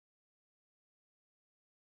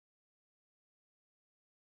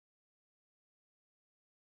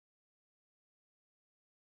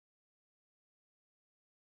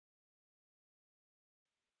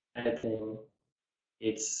I think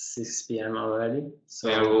it's 6 p.m. already. So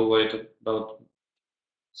yeah, we'll wait about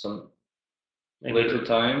some little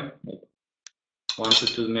time, like 1 to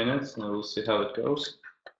 2 minutes, and we'll see how it goes.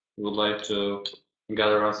 We would like to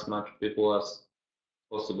gather as much people as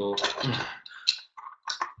possible.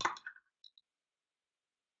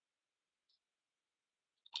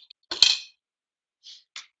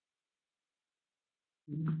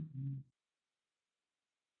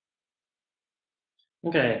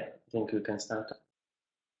 Okay, I think we can start.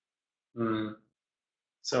 Mm.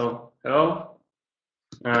 So, hello.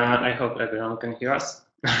 I hope everyone can hear us.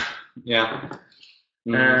 Yeah.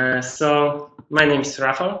 So, my name is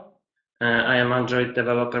Rafał. I am Android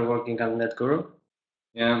developer working at Netguru.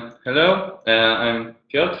 Yeah. Hello, I'm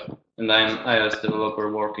Piotr, and I'm iOS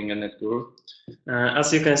developer working at Netguru.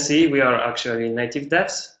 As you can see, we are actually native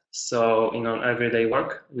devs. So, in our everyday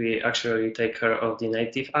work, we actually take care of the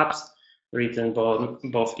native apps written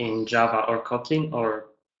both in Java or Kotlin or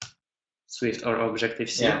Swift or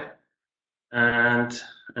Objective-C. Yeah. And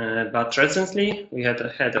but recently we had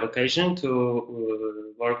the occasion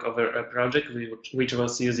to work over a project which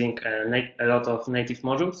was using a lot of native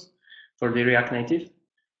modules for the React Native,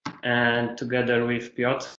 and together with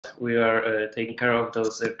Piotr we are taking care of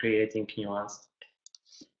those creating new ones.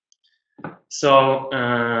 So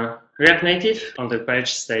React Native on the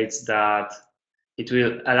page states that it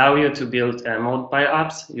will allow you to build mobile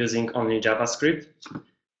apps using only JavaScript,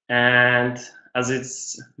 and as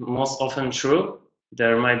it's most often true,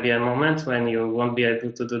 there might be a moment when you won't be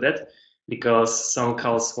able to do that because some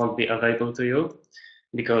calls won't be available to you.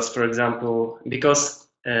 Because, for example,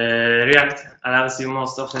 React allows you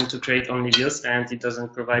most often to create only views, and it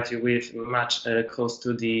doesn't provide you with much close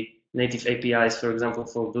to the native APIs, for example,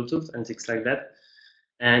 for Bluetooth and things like that.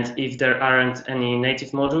 And if there aren't any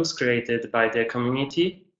native modules created by the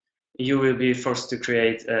community, you will be forced to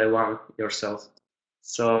create one yourself.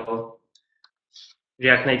 So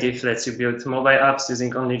React Native lets you build mobile apps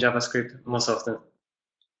using only JavaScript most often.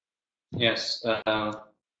 Yes.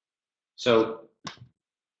 So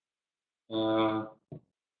going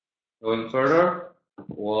further,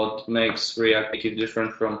 what makes React Native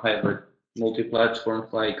different from hybrid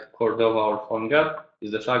multi-platforms like Cordova or PhoneGap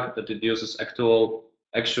is the fact that it uses actual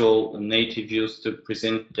native views to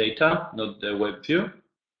present data, not the web view.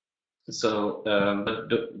 So,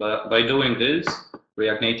 but by doing this,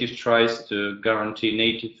 React Native tries to guarantee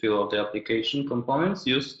native feel of the application components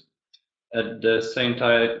used at the same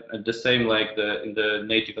time, in the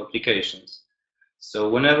native applications. So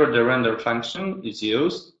whenever the render function is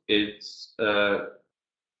used, it's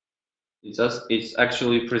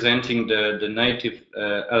actually presenting the native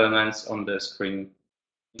elements on the screen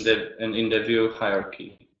in the view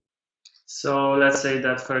hierarchy. So let's say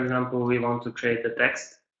that, for example, we want to create a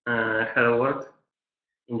text, hello world,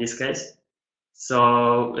 in this case.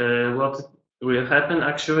 So what will happen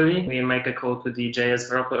actually, we make a call to the JS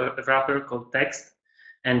wrapper called text,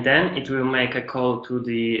 and then it will make a call to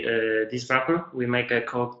the this wrapper. We make a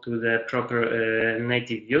call to the proper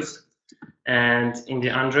native views, and in the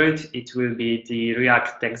Android it will be the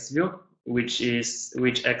React text view, which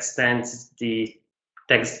extends the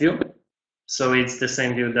text view. So it's the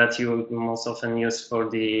same view that you most often use for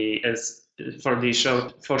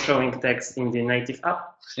showing text in the native app.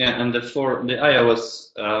 Yeah, and for the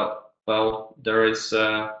iOS, well, there is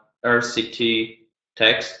RCT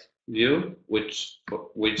text view, which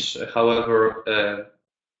however,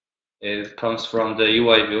 it comes from the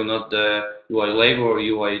UI view, not the UI label or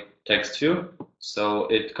UI text view. So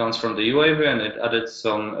it comes from the UI view, and it added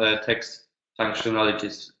some text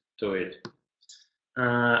functionalities to it.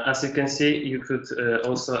 As you can see, you could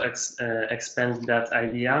also expand that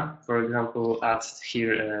idea. For example, add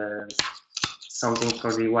here something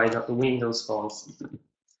for the Windows phones.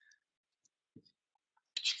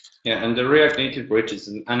 Yeah, and the React Native bridge is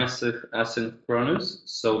asynchronous,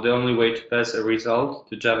 so the only way to pass a result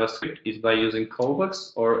to JavaScript is by using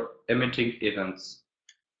callbacks or emitting events.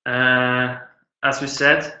 As we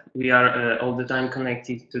said, we are all the time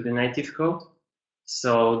connected to the native code.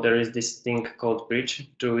 So there is this thing called bridge,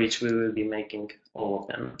 through which we will be making all of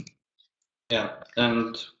them. Yeah,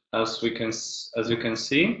 and as you can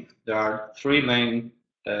see, there are three main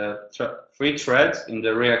three threads in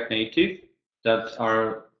the React Native that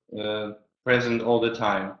are present all the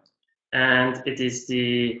time. And it is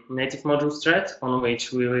the native modules thread on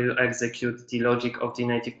which we will execute the logic of the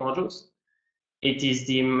native modules. It is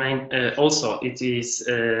the main. Also, it is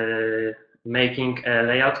making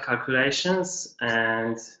layout calculations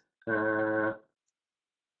and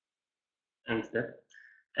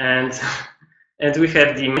And we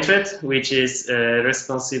have the method, which is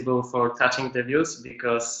responsible for touching the views,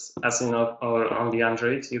 because as you know, or on the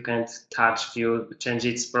Android, you can't touch view, change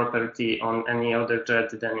its property on any other thread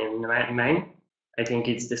than in main. I think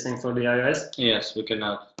it's the same for the iOS. Yes, we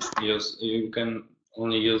cannot use. You can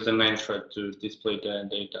only use the main thread to display the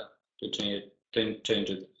data to change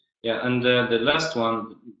it. Yeah, and the last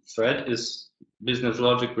one thread is business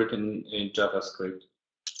logic written in JavaScript.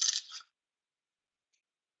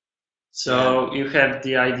 So you have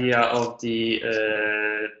the idea of the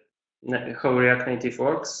how React Native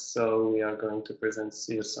works. So we are going to present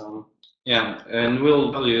you some. Yeah, and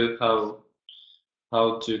we'll tell you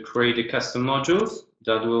how to create a custom modules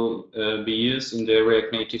that will be used in the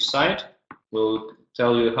React Native site. We'll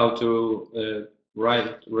tell you how to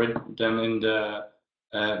write them in the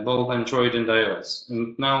both Android and iOS.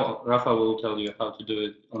 And now Rafa will tell you how to do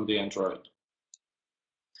it on the Android.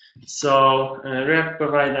 So React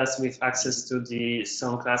provides us with access to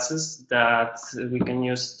some classes that we can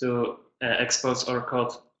use to expose our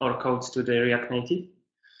code to the React Native.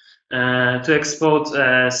 To export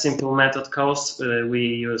simple method calls, we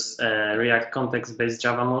use React context-based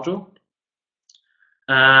Java module.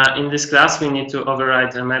 In this class, we need to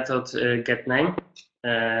override a method getName.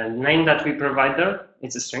 Name that we provide there,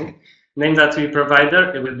 it's a string. Name that we provide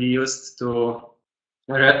there, it will be used to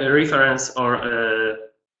reference our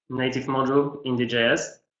native module in the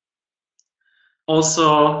JS.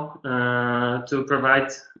 Also, to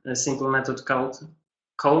provide a simple method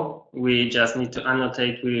call, we just need to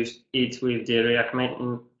annotate with the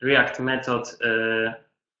React method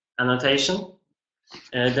annotation.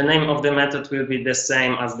 The name of the method will be the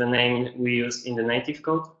same as the name we use in the native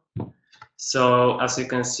code. So as you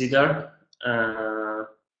can see there,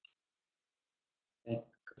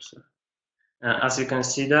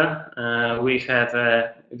 we have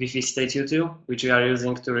a Wi-Fi state util, which we are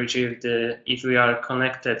using to retrieve if we are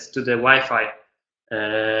connected to the Wi-Fi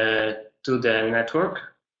to the network.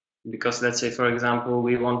 Because let's say, for example,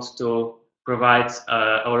 we want to provide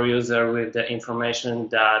our user with the information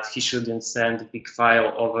that he shouldn't send a big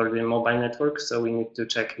file over the mobile network. So we need to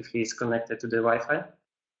check if he is connected to the Wi-Fi.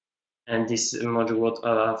 And this module would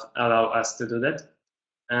allow us to do that.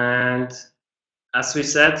 And as we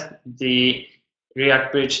said, the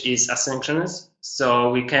React bridge is asynchronous, so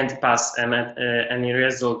we can't pass any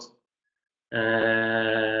result.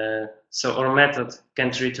 So our method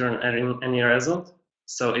can't return any result,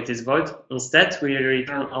 so it is void. Instead, we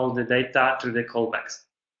return all the data to the callbacks.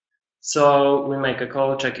 So we make a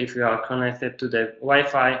call, check if you are connected to the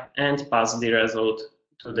Wi-Fi, and pass the result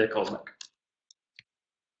to the callback.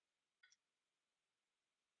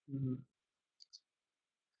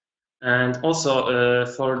 And also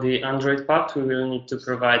for the Android part, we will need to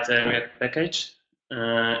provide a React package.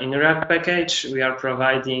 In React package, we are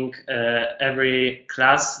providing every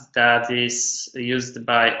class that is used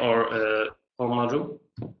by our module.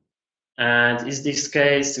 And in this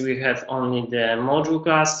case, we have only the module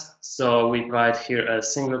class. So we provide here a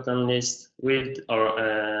singleton list with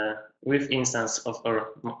instance of our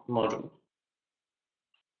module.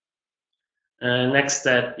 Next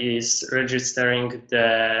step is registering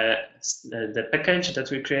the package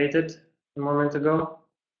that we created a moment ago.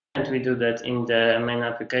 And we do that in the main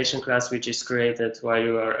application class, which is created while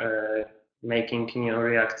you are making new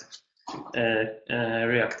React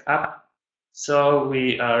app. So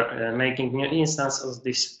we are making new instance of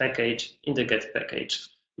this package in the getPackage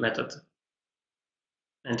method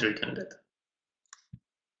and return that.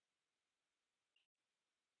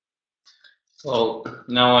 Well,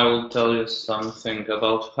 now I will tell you something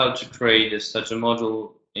about how to create such a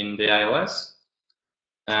module in the iOS.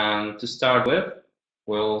 And to start with,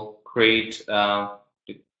 we'll create the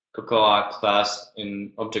Cocoa class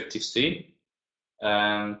in Objective-C.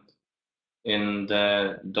 And in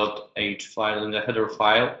the .h file, in the header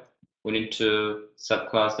file, we need to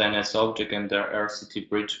subclass the NS object and the RCT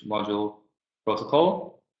bridge module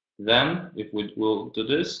protocol. Then, if we will do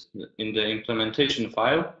this, in the implementation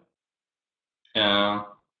file,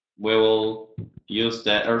 we will use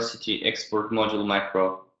the RCT export module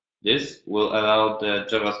macro. This will allow the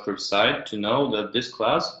JavaScript side to know that this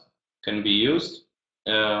class can be used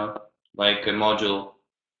like a module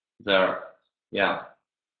there. Yeah.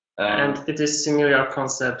 And it is similar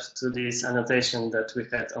concept to this annotation that we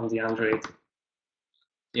had on the Android.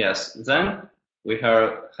 Yes. Then we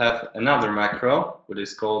have another macro, which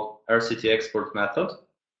is called RCT export method.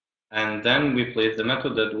 And then we place the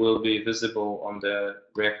method that will be visible on the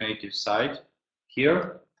React Native side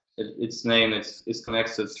here. Its name is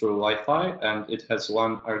connected through Wi-Fi, and it has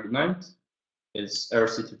one argument. It's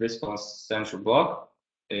RCT response central block,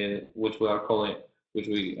 which we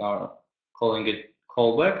are calling it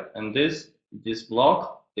callback, and this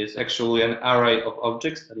block is actually an array of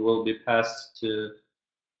objects that will be passed to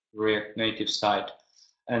React Native side.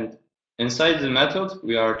 And inside the method,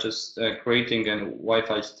 we are just creating a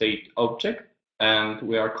Wi-Fi state object, and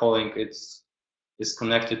we are calling it's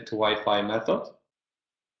connected to Wi-Fi method.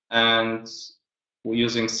 And we're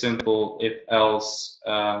using simple if-else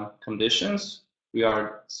conditions. We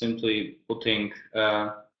are simply putting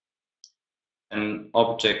an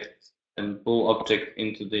object and bool object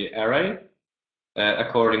into the array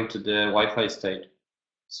according to the Wi-Fi state.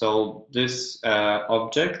 So this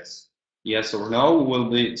object, yes or no, will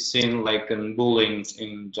be seen like a boolean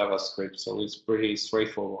in JavaScript. So it's pretty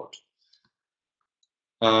straightforward.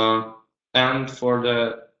 And for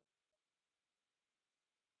the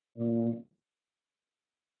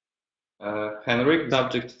Henrik, the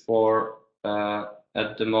object for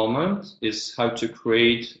at the moment is how to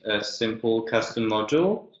create a simple custom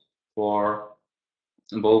module for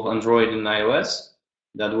both Android and iOS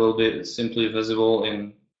that will be simply visible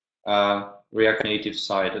in React Native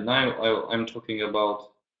side. And I'm talking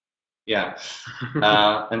about, yeah,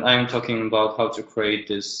 and I'm talking about how to create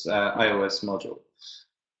this iOS module.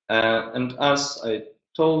 And as I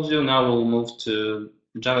told you, now we'll move to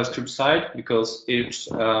JavaScript side because each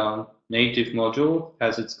native module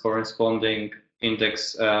has its corresponding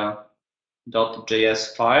index.js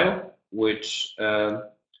file, which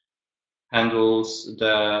handles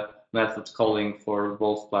the method calling for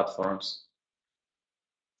both platforms.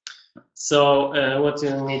 So what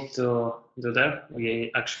you need to do there,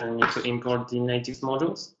 we actually need to import the native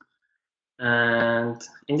modules. And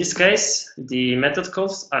in this case, the method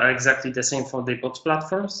calls are exactly the same for the both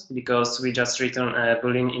platforms because we just return a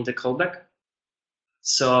boolean in the callback.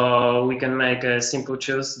 So we can make a simple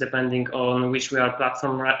choose depending on which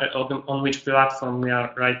platform we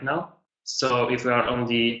are right now. So if we are on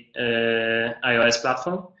the iOS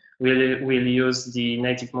platform, we'll use the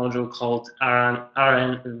native module called rn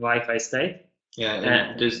Wi-Fi state. Yeah,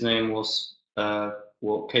 and this name was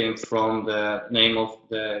came from the name of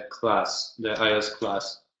the class, the iOS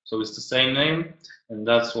class. So it's the same name, and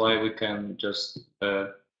that's why we can just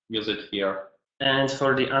use it here. And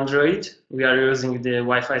for the Android, we are using the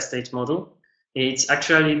Wi-Fi state module. It's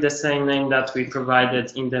actually the same name that we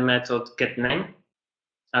provided in the method getName.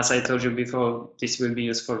 As I told you before, this will be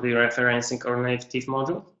used for the referencing or native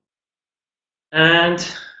module. And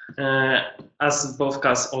as both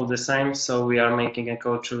cases all the same, so we are making a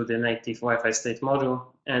call through the native Wi-Fi state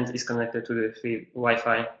module and is connected to the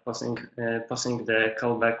Wi-Fi, passing the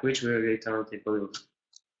callback, which will return the boolean.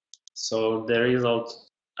 So the result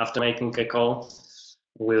after making a call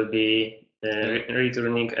will be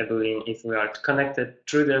returning a boolean if we are connected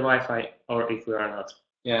through the Wi-Fi or if we are not.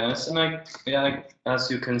 Yes, and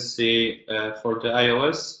as you can see, for the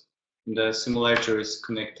iOS, the simulator is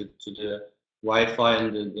connected to the Wi-Fi,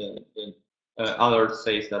 and the alert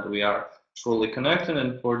says that we are fully connected.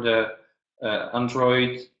 And for the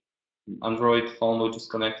Android phone, which is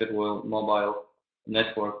connected with mobile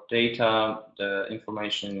network data, the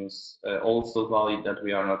information is also valid that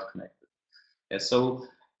we are not connected. Yeah, so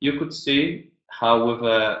you could see how with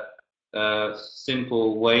a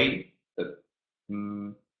simple way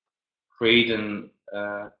create a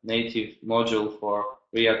native module for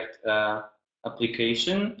React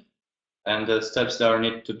application, and the steps that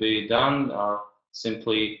need to be done are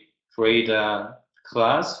simply create a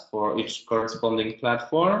class for each corresponding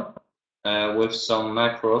platform with some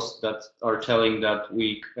macros that are telling that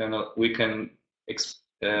we can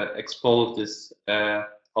expose this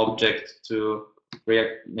object to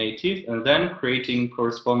React Native, and then creating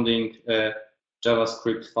corresponding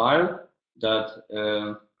JavaScript file that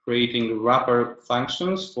creating wrapper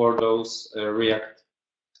functions for those React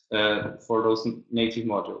for those native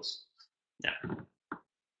modules. Yeah.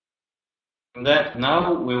 And then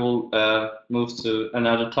now we will move to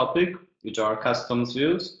another topic, which are custom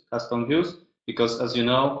views, because as you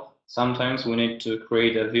know, sometimes we need to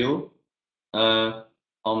create a view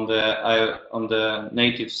on the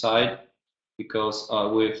native side, because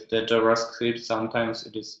with the JavaScript sometimes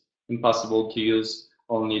it is impossible to use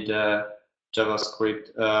only the JavaScript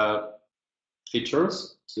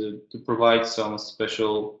features to provide some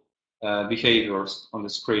special behaviors on the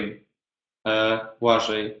screen.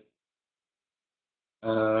 Błażej,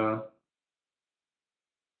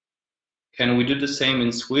 can we do the same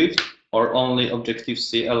in Swift, or only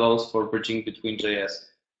Objective-C allows for bridging between JS?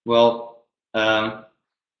 Well,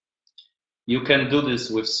 you can do this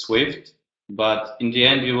with Swift, but in the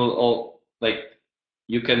end you will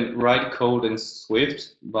you can write code in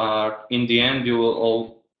Swift, but in the end you will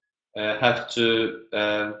all have to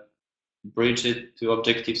bridge it to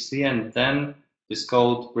Objective-C, and then this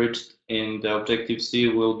code bridged in the Objective-C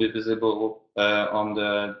will be visible on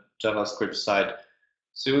the JavaScript side.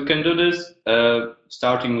 So you can do this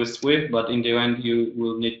starting with Swift, but in the end you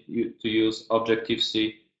will need to use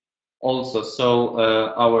Objective-C also. So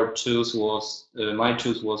my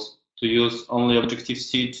choice was to use only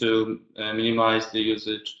Objective-C to minimize the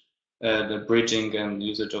usage, the bridging and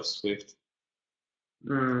usage of Swift.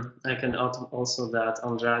 I can add also that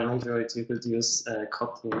on Android you could use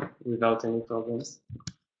Kotlin without any problems.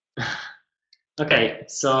 Okay,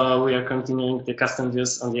 so we are continuing the custom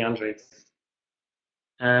views on the Android.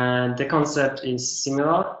 And the concept is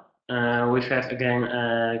similar. We have again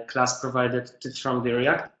a class provided from the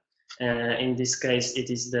React. In this case, it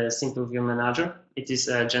is the simple view manager. It is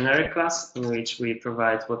a generic class in which we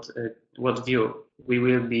provide what view we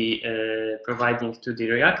will be providing to the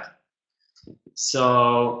React.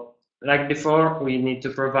 So, like before, we need to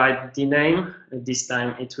provide the name. This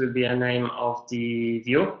time, it will be a name of the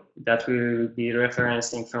view that we will be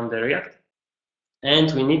referencing from the React.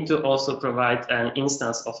 And we need to also provide an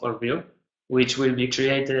instance of our view, which will be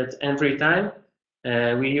created every time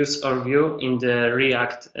we use our view in the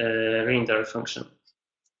React render function.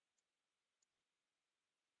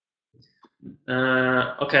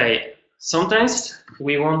 Okay, sometimes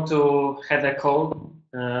we want to have a call,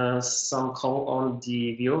 some call on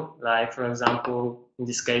the view, like for example, in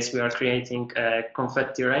this case, we are creating a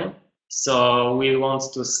confetti rain. So we want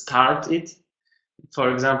to start it.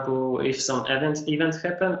 For example, if some event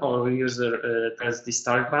happen or user press the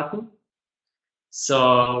start button.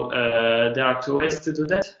 So there are two ways to do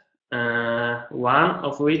that. One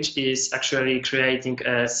of which is actually creating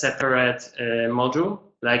a separate module,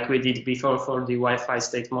 like we did before for the Wi-Fi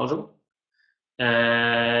state module.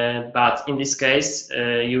 But in this case,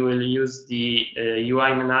 you will use the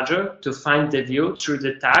UI manager to find the view through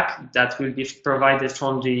the tag that will be provided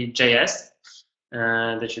from the JS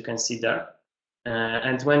that you can see there.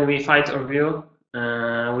 And when we find our view,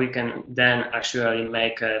 we can then actually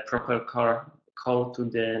make a proper call to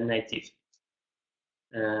the native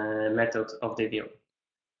method of the view.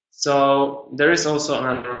 So there is also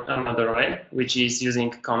another way, which is using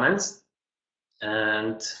comments.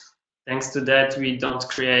 And thanks to that, we don't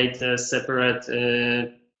create a separate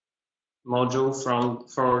module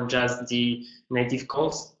for just the native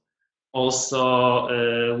calls.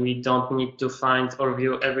 Also, we don't need to find our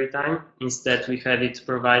view every time. Instead, we have it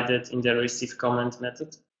provided in the receive comment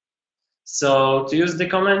method. So to use the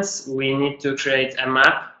comments, we need to create a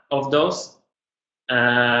map of those.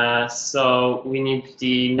 So we need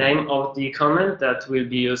the name of the comment that will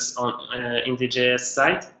be used on in the JS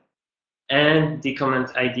site, and the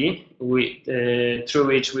comment ID through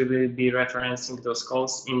which we will be referencing those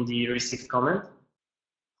calls in the receive comment.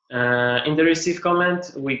 In the receive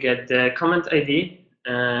comment, we get the comment ID.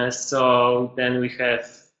 So then we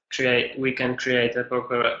can create a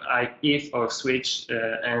proper if or switch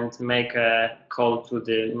and make a call to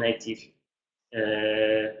the native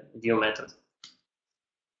view method.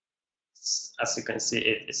 As you can see,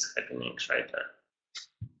 it is happening right there.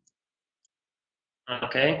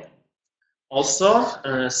 Okay.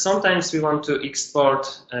 Also, sometimes we want to export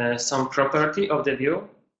some property of the view.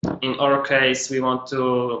 In our case, we want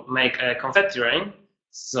to make a confetti rain.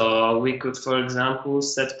 So we could, for example,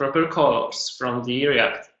 set proper colors from the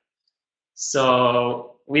React.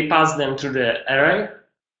 So we pass them to the array.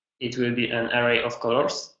 It will be an array of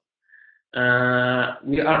colors.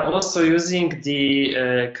 We are also using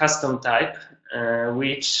the custom type,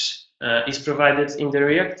 which is provided in the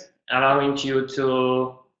React, allowing you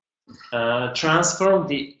to transform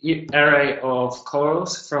the array of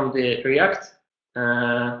colors from the React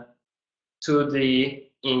to the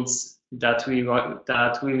ints that we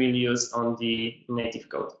will use on the native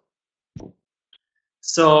code.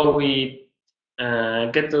 So we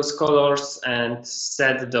get those colors and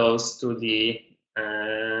set those to the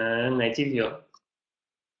native view.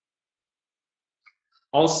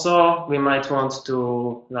 Also, we might want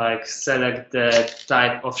to select the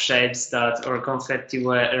type of shapes that our confetti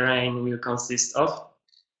rain will consist of.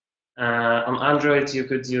 On Android, you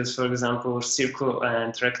could use, for example, circle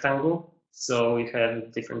and rectangle. So we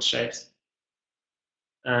have different shapes.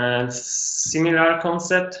 And similar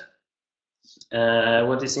concept.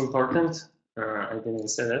 What is important? I didn't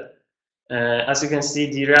say that. As you can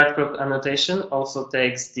see, the React prop annotation also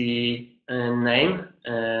takes the name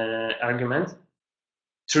argument.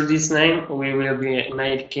 Through this name, we will be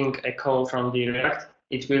making a call from the React.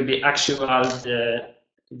 It will be actual the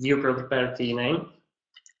view property name.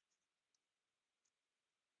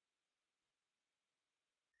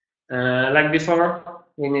 Like before,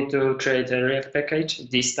 we need to create a React package.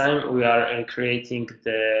 This time we are creating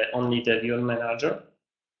only the view manager.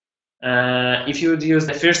 If you would use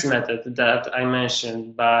the first method that I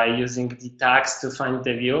mentioned by using the tags to find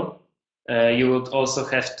the view, you would also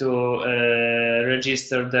have to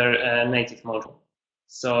register their native module.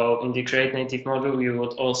 So in the create native module, you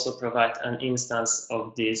would also provide an instance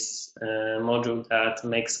of this module that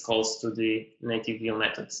makes calls to the native view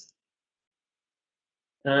methods.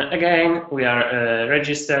 Again, we are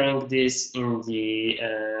registering this in the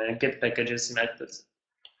get packages method.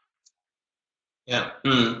 Yeah.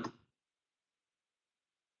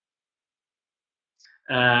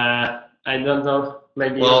 I don't know,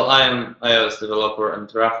 maybe. Well, I'm iOS developer and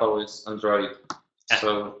Rafał is Android,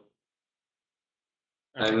 so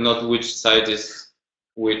Okay. I'm not which side is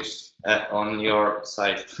which on your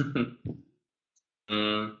side.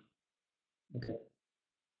 Okay.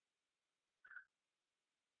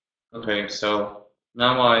 Okay, so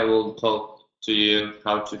now I will talk to you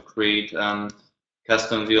how to create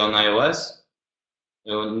custom view on iOS.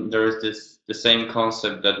 There is the same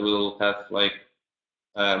concept that we'll have like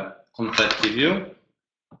confetti view.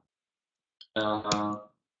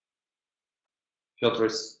 Piotr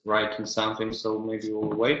is writing something, so maybe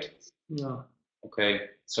we'll wait. No. Okay,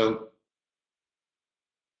 so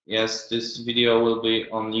yes, this video will be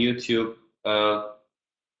on YouTube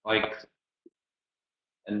like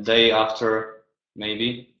a day after,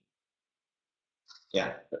 maybe.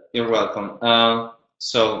 Yeah, you're welcome.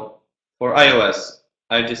 So for iOS,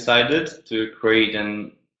 I decided to create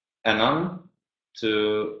an anon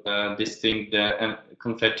to distinct the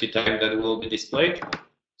confetti type that will be displayed.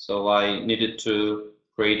 So I needed to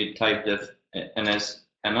create a type def ns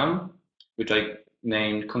anon, which I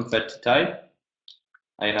named confetti type.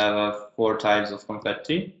 I have 4 types of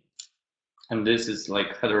confetti, and this is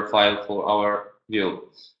like header file for our view.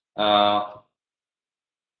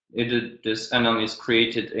 This anon is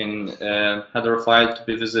created in a header file to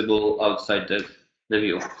be visible outside the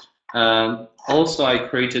view. Also, I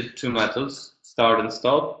created 2 methods, start and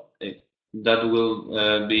stop, that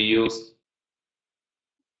will be used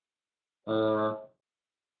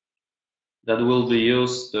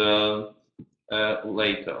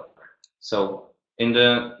later. So in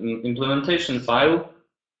the implementation file,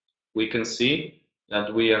 we can see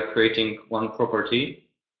that we are creating one property,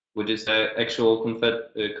 which is the actual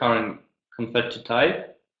current confetti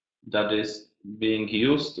type that is being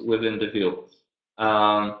used within the view.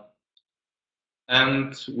 And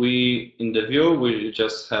in the view, we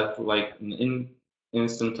just have like an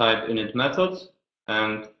instant type init method,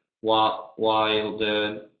 and while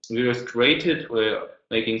the view is created, we're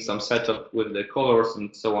making some setup with the colors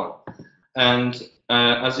and so on. And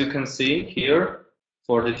as you can see here,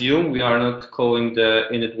 for the view, we are not calling the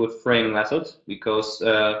init with frame method because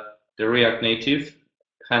the React Native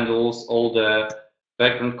handles all the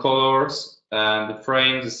background colors and the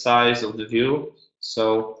frame, the size of the view.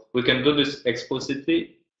 So we can do this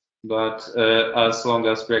explicitly, but as long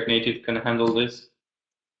as React Native can handle this,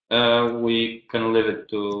 we can leave it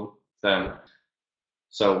to them.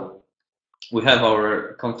 So we have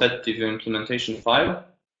our confetti view implementation file,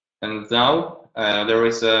 and now there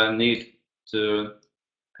is a need to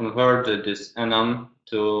convert this anon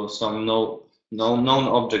to some known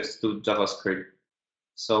objects to JavaScript.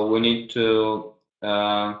 So we need to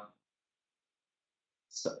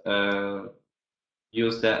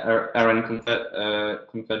use the array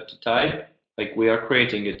confetti type, like we are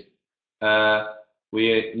creating it.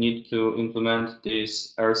 We need to implement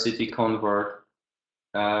this rct convert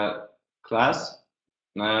class,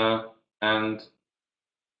 and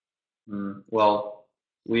well,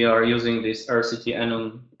 we are using this rct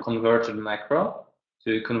anon converted macro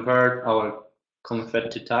to convert our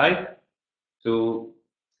confetti type to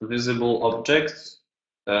visible objects,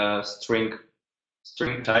 string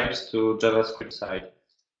types to JavaScript side.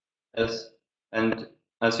 And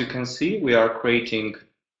as you can see, we are creating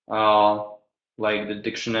like the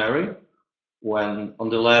dictionary. When on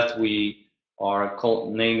the left we are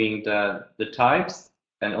naming the types,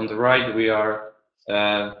 and on the right we are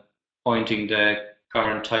pointing the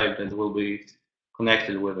current type that will be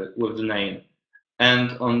connected with it, with the name.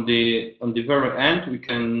 And on the very end, we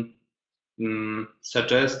can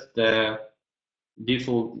suggest the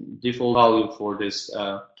default value for this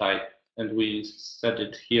type, and we set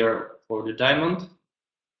it here for the diamond.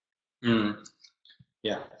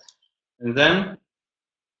 Yeah, and then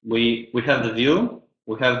we have the view,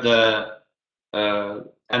 we have the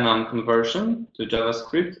anon conversion to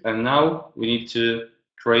JavaScript, and now we need to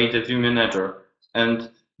create a view manager.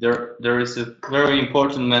 And there is a very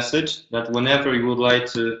important message that whenever you would like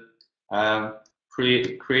to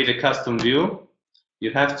create a custom view,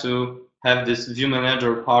 you have to have this view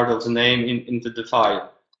manager part of the name into the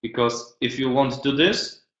file, because if you won't do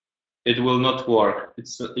this, it will not work.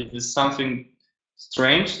 It is something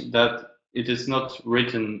strange that it is not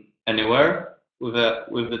written anywhere with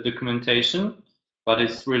the documentation, but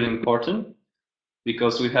it's really important,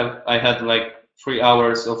 because I had like 3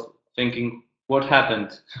 hours of thinking, what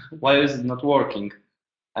happened? Why is it not working?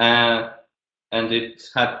 And it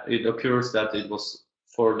occurs that it was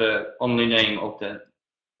for the only name of the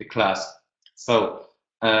class. So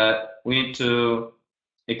we need to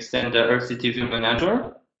extend the RCT view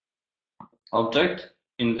manager object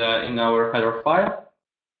in our header file,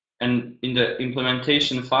 and in the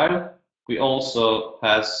implementation file we also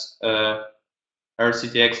has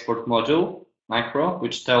RCT export module macro,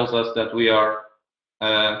 which tells us that we are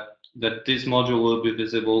that this module will be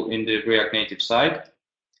visible in the React Native side.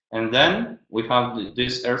 And then we have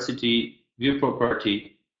this RCT view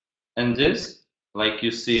property, and this, like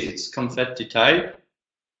you see, it's confetti type,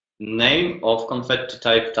 name of confetti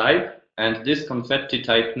type, and this confetti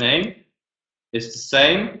type name is the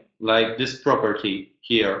same like this property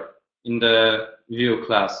here in the view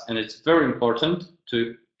class. And it's very important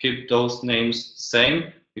to keep those names the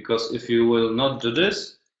same, because if you will not do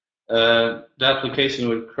this, the application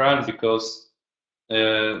will crash, because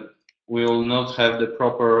we will not have the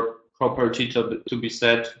proper property to be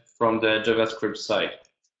set from the JavaScript side.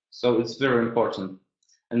 So it's very important.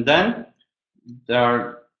 And then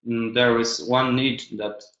there is one need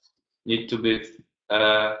that need to be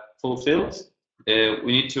fulfilled. We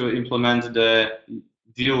need to implement the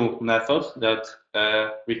view method that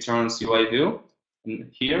returns UI view.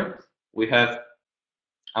 And here we have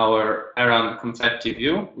our aram confetti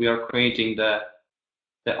view. We are creating the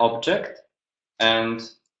object, and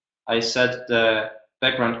I set the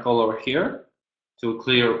background color here to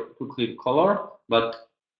clear color, but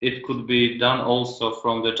it could be done also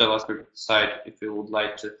from the JavaScript side if you would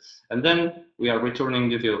like to. And then we are returning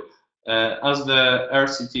the view. As the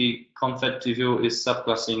RCT confetti view is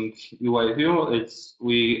subclassing UI view,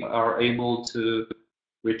 we are able to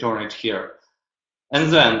return it here.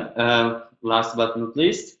 And then, last but not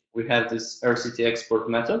least, we have this RCT export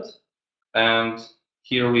method, and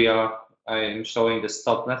here I am showing the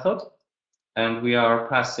stop method, and we are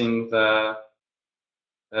passing the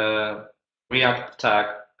React tag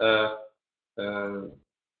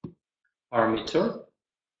parameter,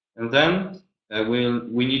 and then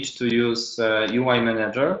we need to use UI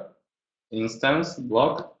manager instance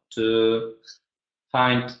block to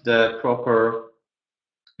find the proper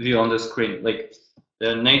view on the screen. Like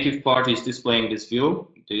the native part is displaying this view,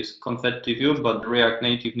 this confetti view, but the React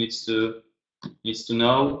Native needs to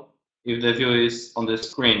know if the view is on the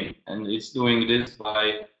screen, and it's doing this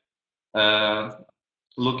by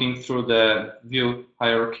looking through the view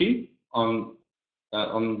hierarchy on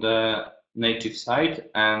the native side,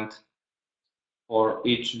 and for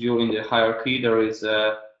each view in the hierarchy there is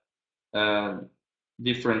a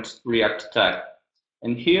different React tag.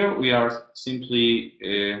 And here we are simply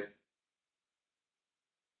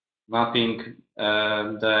mapping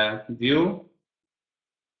the view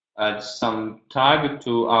as some tag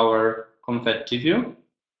to our confetti view,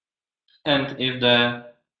 and if the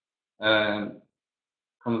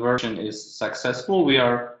conversion is successful, we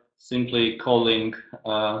are simply calling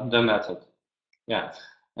the method. Yeah,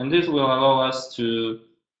 and this will allow us to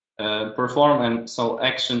perform and show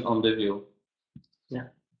action on the view. Yeah.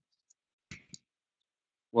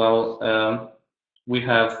 Well, we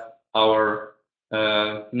have our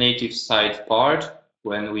native side part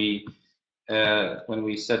when we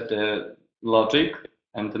set the logic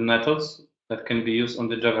and the methods that can be used on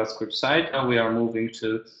the JavaScript side. Now we are moving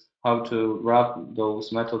to how to wrap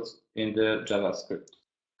those methods in the JavaScript.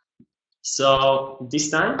 So this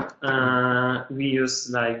time we use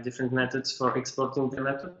like different methods for exporting the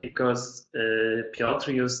method, because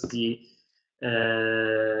Piotr used the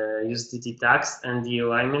tags and the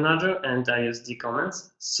UI manager, and I used the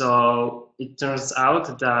comments. So it turns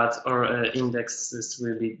out that our indexes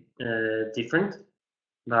will be different,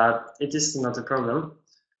 but it is not a problem.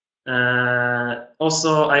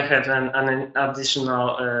 Also, I have an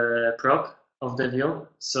additional prop of the view,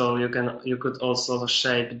 so you could also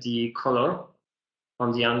shape the color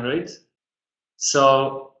on the Android.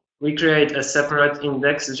 So we create a separate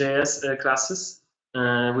index.js classes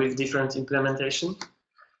with different implementation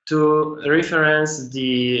to reference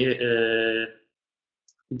the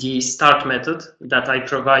start method that I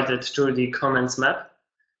provided through the comments map.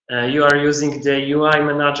 You are using the UI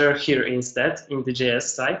manager here instead in the JS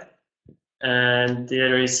side, and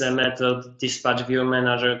there is a method dispatch view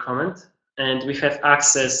manager comment and we have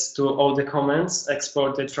access to all the comments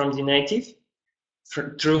exported from the native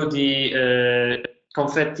through the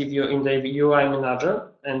confetti view in the UI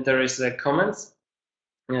manager, and there is a comments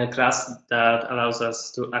class that allows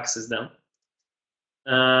us to access them.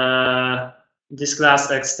 This class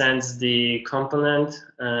extends the component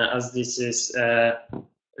as this is a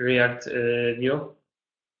React view.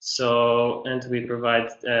 So, and we provide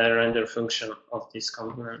a render function of this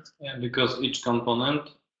component. Yeah, because each component,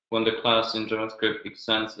 when the class in JavaScript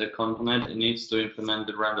extends the component, it needs to implement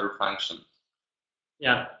the render function.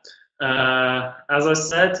 Yeah. As I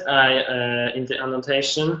said, in the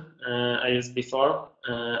annotation I used before,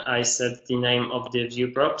 I set the name of the view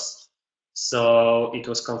props. So it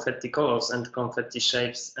was confetti colors and confetti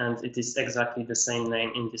shapes, and it is exactly the same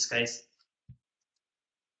name in this case.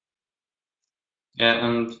 Yeah,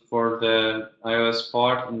 and for the iOS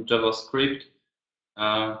part in JavaScript,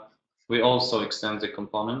 we also extend the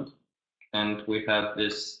component, and we have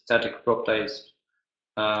this static prop types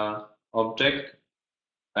object,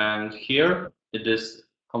 and here it is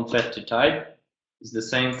confetti type. It's the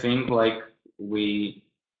same thing like we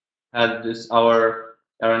had this our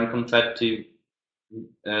rn confetti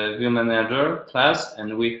view manager class,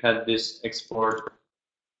 and we had this export.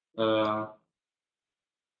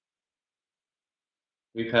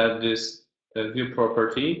 We have this view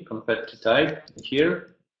property confetti type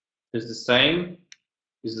here is the same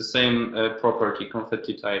property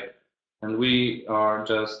confetti type, and we are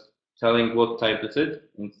just telling what type is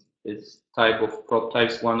it. It's type of prop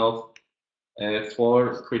types, one of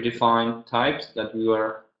 4 predefined types that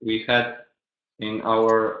we had in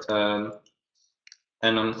our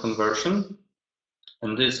anon conversion,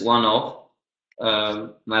 and this one of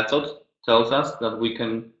method tells us that we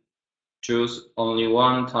can choose only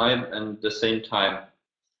one type and the same time.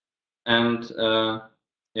 And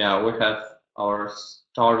yeah, we have our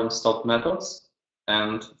start and stop methods.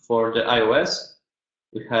 And for the iOS,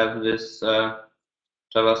 we have this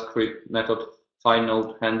JavaScript method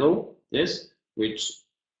final handle, which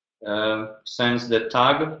sends the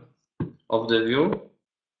tag of the view,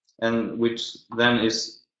 and which then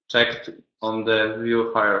is checked on the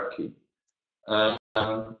view hierarchy.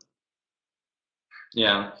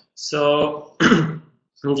 Yeah. So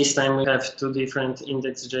this time we have 2 different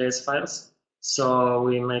index.js files. So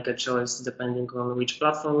we make a choice depending on which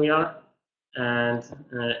platform we are, and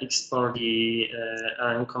export the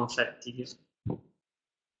rn confetti view.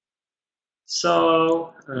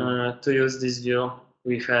 So to use this view,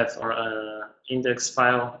 we have our index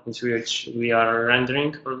file in which we are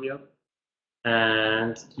rendering our view.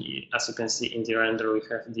 And as you can see in the render, we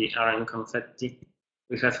have the rn confetti.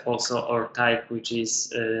 We have also our type, which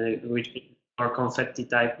is our confetti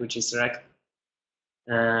type, which is rect.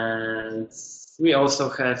 And we also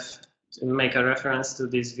have to make a reference to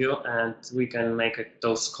this view, and we can make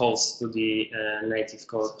those calls to the native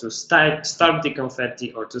code to start the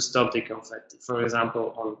confetti or to stop the confetti. For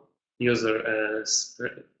example, on user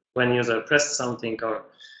when user pressed something or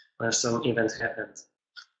when some event happened.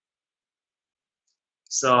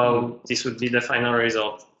 So this would be the final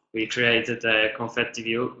result. We created a confetti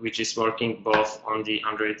view, which is working both on the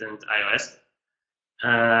Android and iOS.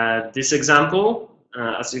 This example,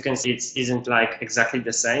 as you can see, it isn't like exactly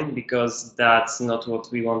the same because that's not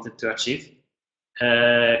what we wanted to achieve.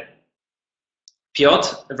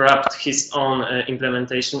 Piotr wrapped his own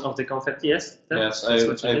implementation of the confetti. Yes,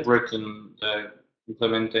 I've written the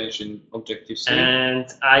implementation Objective-C. And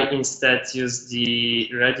I instead used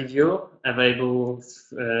the ready view available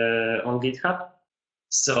on GitHub.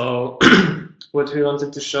 So what we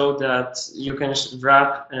wanted to show that you can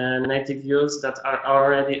wrap native views that are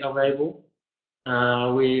already available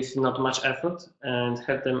with not much effort and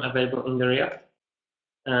have them available in the React.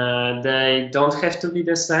 They don't have to be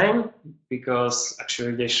the same because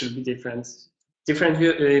actually they should be different. Different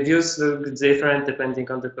views look different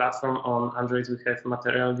depending on the platform. On Android we have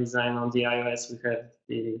material design, on the iOS we have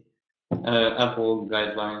the Apple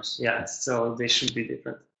guidelines. Yeah, so they should be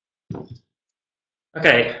different.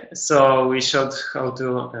 Okay, so we showed how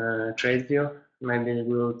to create view. Maybe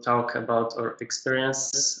we'll talk about our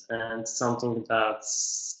experiences and something that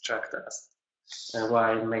struck us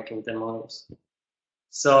while making the models.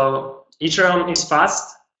 So each realm is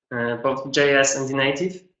fast, both JS and the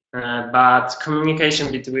native, but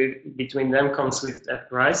communication between them comes with a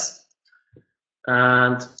price.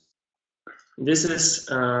 And this is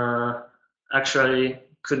actually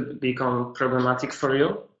could become problematic for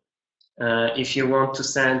you. If you want to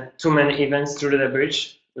send too many events through the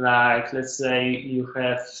bridge, like let's say you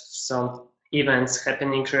have some events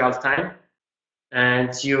happening real time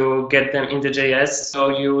and you get them in the JS, so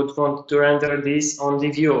you would want to render this on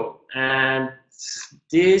the view, and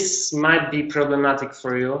this might be problematic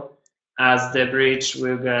for you as the bridge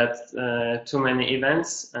will get too many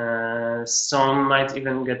events. Some might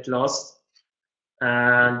even get lost.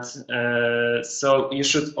 And so you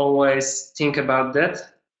should always think about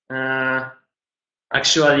that.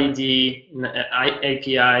 Actually, the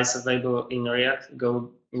APIs available in React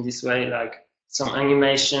go in this way, like some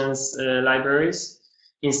animations libraries.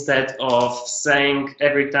 Instead of saying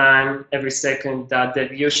every time, every second that the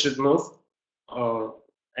view should move, or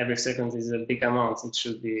every second is a big amount, it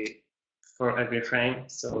should be for every frame,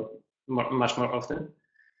 so much more often.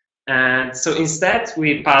 And so instead,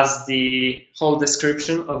 we pass the whole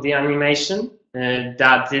description of the animation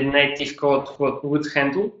that the native code would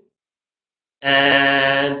handle,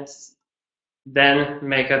 and then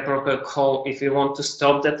make a proper call if you want to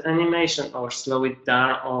stop that animation or slow it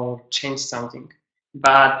down or change something.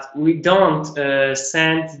 But we don't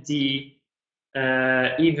send the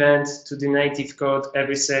event to the native code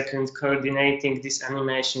every second, coordinating this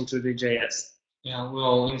animation to the JS. Yeah,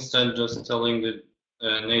 well, instead just telling the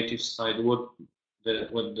native side what the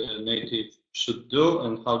native should do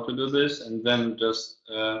and how to do this, and then just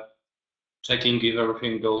checking if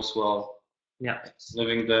everything goes well. Yeah,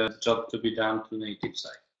 Leaving the job to be done to native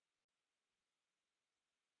side.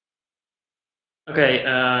 Okay.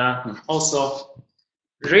 Also,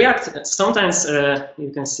 React, sometimes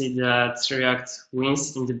you can see that React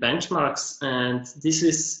wins in the benchmarks, and this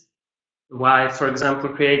is why, for example,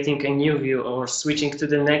 creating a new view or switching to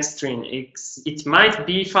the next screen, it might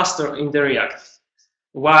be faster in the React.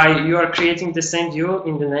 Why you are creating the same view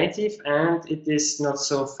in the native and it is not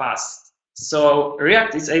so fast. So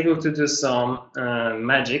React is able to do some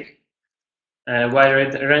magic while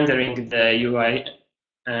rendering the UI,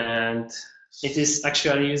 and it is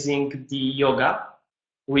actually using the Yoga,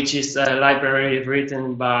 which is a library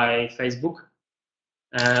written by Facebook.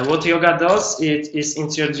 What Yoga does, it is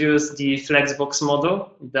introduce the Flexbox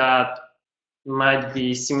model that might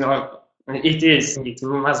be similar. It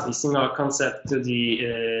must be similar concept to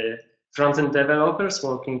the front-end developers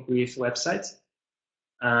working with websites.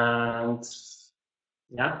 And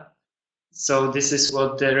yeah, so this is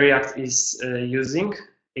what the React is using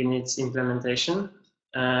in its implementation.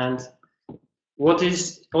 And what it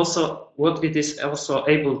is also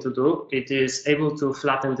able to do, it is able to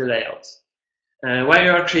flatten the layout. While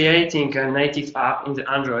you are creating a native app in the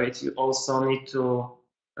Android, you also need to,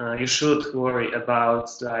 you should worry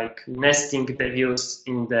about like nesting the views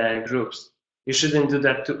in the groups. You shouldn't do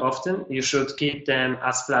that too often. You should keep them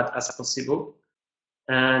as flat as possible.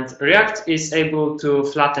 And React is able to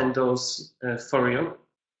flatten those for you.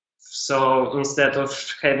 So instead of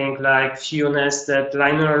having like few nested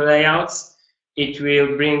linear layouts, it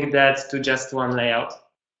will bring that to just one layout.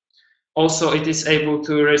 Also, it is able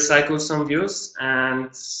to recycle some views,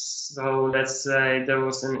 and so let's say there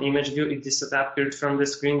was an image view, it disappeared from the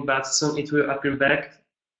screen, but soon it will appear back.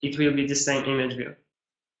 It will be the same image view.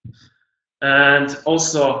 And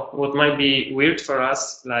also, what might be weird for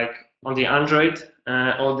us, like on the Android,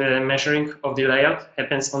 all the measuring of the layout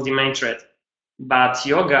happens on the main thread. But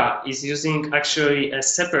Yoga is using actually a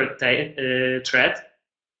separate thread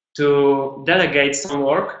to delegate some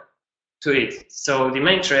work to it. So the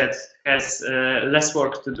main thread has less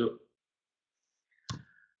work to do.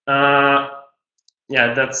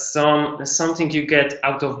 Yeah, that's something you get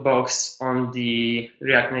out of box on the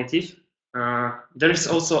React Native. There is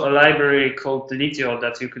also a library called Litio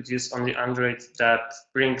that you could use on the Android that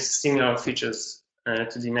brings similar features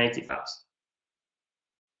to the native apps.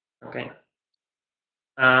 Okay.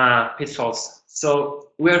 Pitfalls.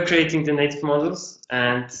 So we are creating the native models,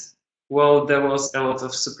 and well, there was a lot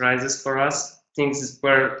of surprises for us. Things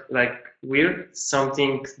were like weird,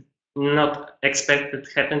 something not expected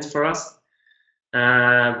happened for us,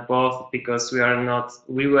 both because we were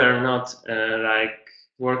not like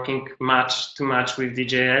working too much with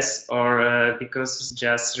DJS, or because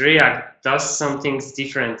just React does some things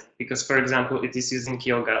different. Because, for example, it is using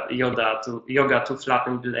Yoga to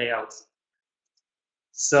flatten the layouts.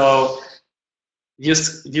 So view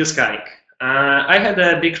scaling. I had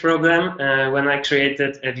a big problem when I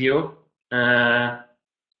created a view.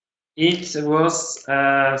 It was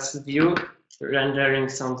a view rendering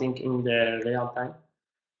something in the real time,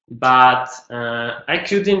 but I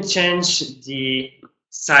couldn't change the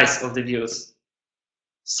size of the views.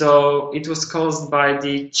 So it was caused by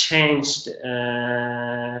the changed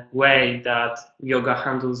way that Yoga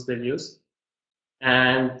handles the views.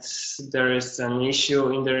 And there is an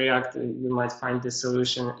issue in the React. You might find the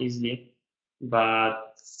solution easily,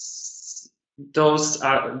 but those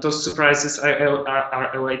surprises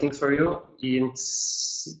are awaiting for you.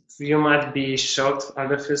 You might be shocked at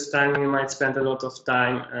the first time. You might spend a lot of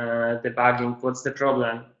time debugging what's the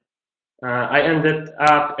problem. I ended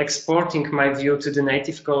up exporting my view to the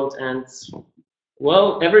native code, and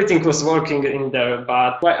well, everything was working in there,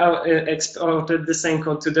 but when I exported the same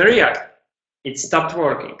code to the React, it stopped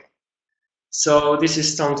working. So this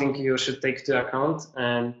is something you should take into account,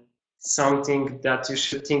 and something that you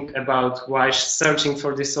should think about while searching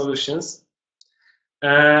for these solutions.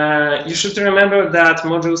 You should remember that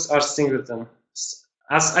modules are singleton.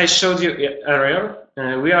 As I showed you earlier,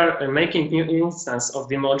 we are making new instance of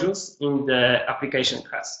the modules in the application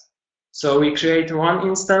class. So we create one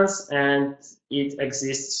instance and it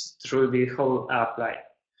exists through the whole app life.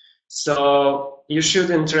 So you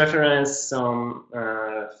shouldn't reference some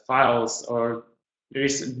files or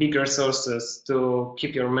bigger sources to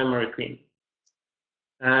keep your memory clean.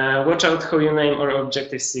 Watch out how you name or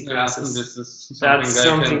Objective-C classes. Yeah, this is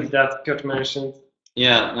something that Piotr mentioned.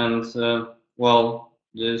 Yeah, and well,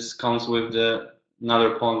 this comes with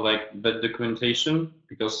another point, like bad documentation,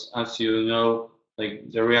 because as you know,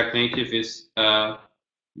 like the React Native is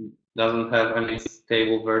doesn't have any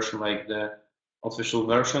stable version like the official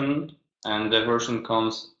version, and the version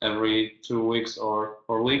comes every 2 weeks or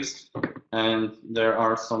 4 weeks, and there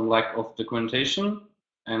are some lack of documentation.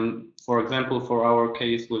 And for example, for our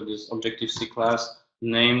case with this Objective-C class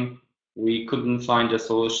name, we couldn't find a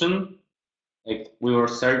solution. Like we were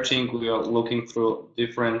searching, we were looking through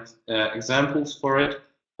different examples for it,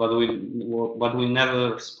 but we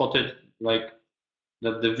never spotted like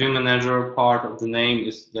that the view manager part of the name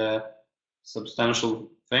is the substantial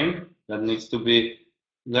thing that needs to be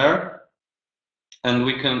there, and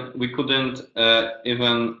we couldn't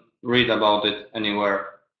even read about it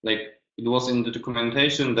anywhere. Like it was in the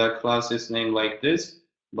documentation that class is named like this,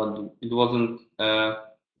 but it wasn't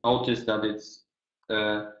noticed that it's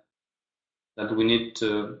that we need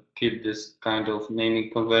to keep this kind of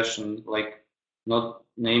naming convention, like not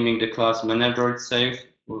naming the class manager itself,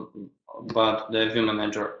 but the view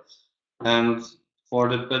manager. And for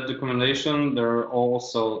the bad documentation, there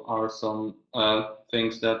also are some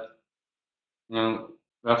things that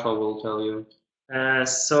Rafa will tell you.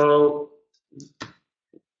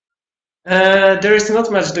 There is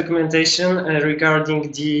not much documentation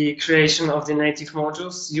regarding the creation of the native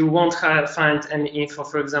modules. You won't find any info,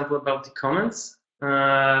 for example, about the comments.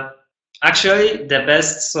 Actually, the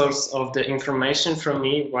best source of the information from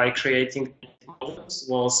me while creating modules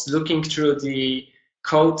was looking through the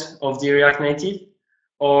code of the React Native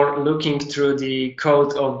or looking through the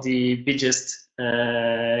code of the biggest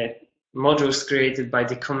modules created by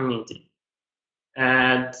the community.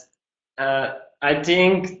 And I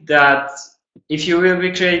think that if you will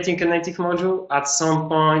be creating a native module, at some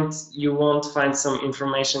point you won't find some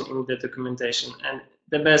information in the documentation. And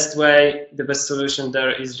the best way, the best solution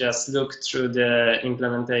there is just look through the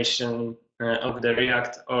implementation of the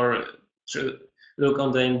React or look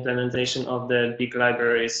on the implementation of the big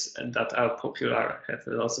libraries that are popular, have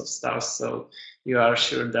lots of stars. So you are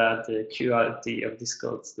sure that the quality of these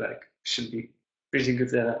codes should be pretty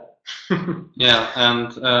good enough. Yeah,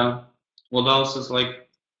 and what else is like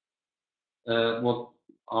what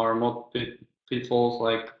are more pitfalls,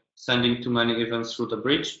 like sending too many events through the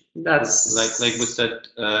bridge? That's like we said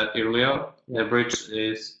earlier. The bridge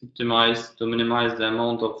is optimized to minimize the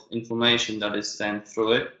amount of information that is sent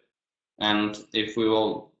through it, and if we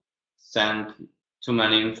will send too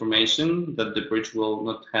many information, that the bridge will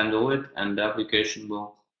not handle it, and the application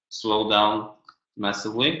will slow down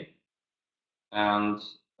massively. And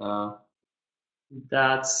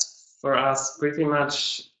that's for us pretty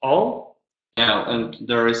much all. Yeah, and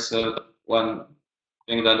there is one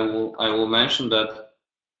thing that I will mention, that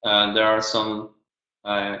there are some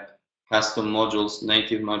custom modules,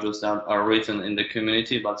 native modules that are written in the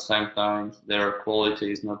community, but sometimes their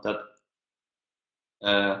quality is not that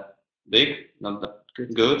big, not that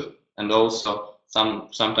good, and also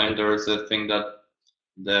sometimes there is a thing that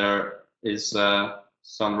there is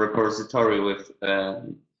some repository with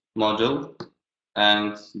module,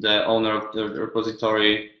 and the owner of the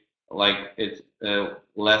repository, like it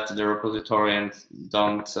left the repository and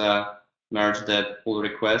don't merge the pull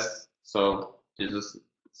request. So this is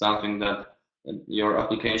something that your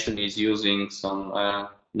application is using some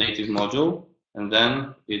native module, and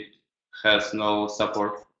then it has no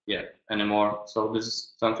support yet anymore. So this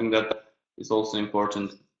is something that is also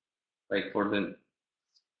important, like for the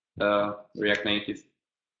React Native.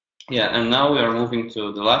 Yeah, and now we are moving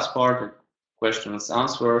to the last part, questions,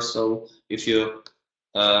 answers. So if you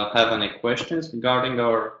have any questions regarding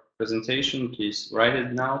our presentation, please write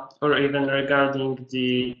it now. Or even regarding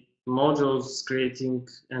the modules creating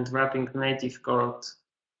and wrapping native code.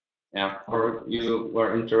 Yeah, or you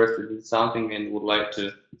were interested in something and would like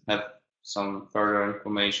to have some further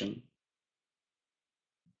information.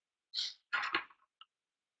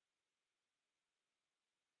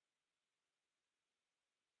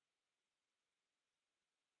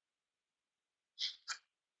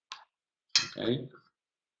 Okay.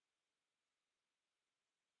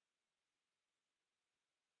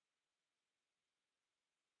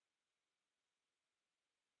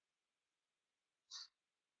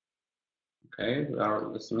 Okay, we are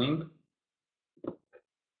listening.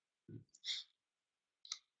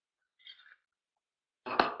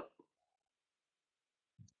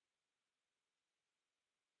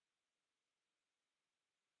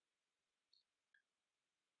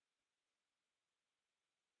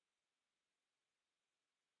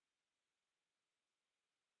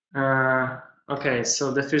 Okay,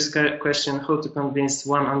 so the first question, how to convince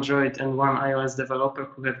one Android and one iOS developer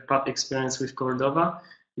who have past experience with Cordova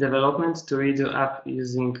development to redo app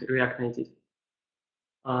using React Native?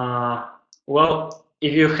 Well,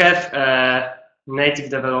 if you have native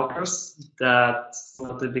developers, that's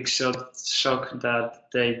not a big shock that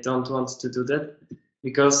they don't want to do that,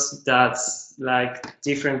 because that's like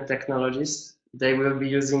different technologies. They will be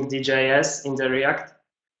using DJS in the React,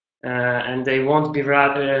 and they won't be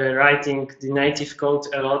writing the native code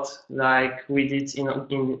a lot like we did in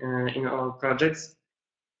our projects.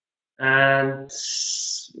 And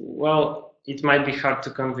well, it might be hard to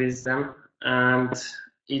convince them, and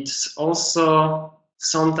it's also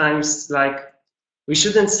sometimes like we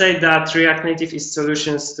shouldn't say that React Native is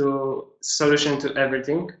solution to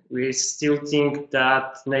everything. We still think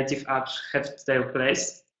that native apps have their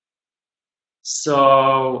place.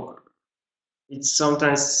 So it's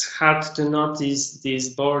sometimes hard to notice this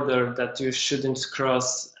border that you shouldn't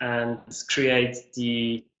cross and create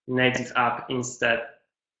the native app instead.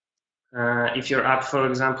 If your app, for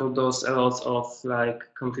example, does a lot of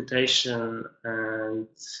like computation and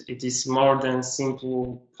it is more than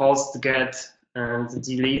simple post, get, and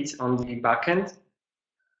delete on the backend,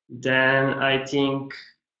 then I think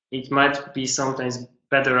it might be sometimes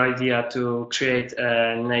better idea to create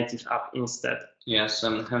a native app instead. Yes,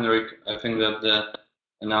 and Henrik, I think that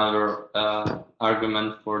another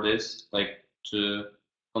argument for this, like to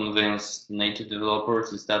convince native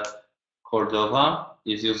developers, is that Cordova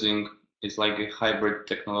is like a hybrid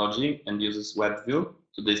technology and uses WebView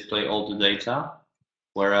to display all the data,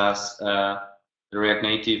 whereas the React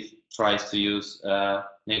Native tries to use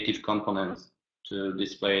native components to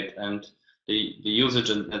display it, and the usage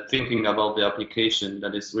and thinking about the application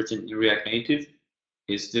that is written in React Native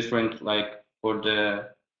is different, like for the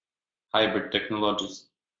hybrid technologies.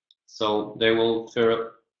 So they will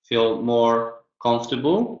feel more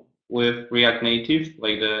comfortable with React Native,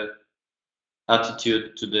 like the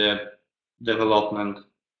attitude to the development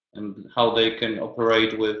and how they can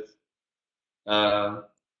operate with the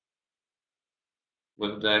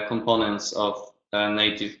components of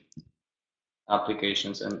native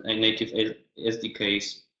applications and native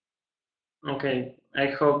SDKs. Okay, I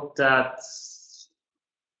hope that.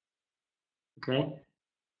 Okay.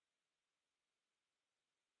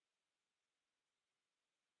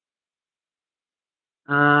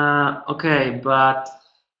 Okay, but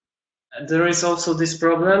there is also this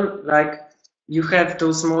problem, like you have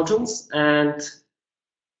those modules and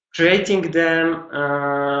creating them,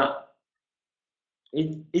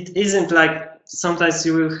 it isn't like, sometimes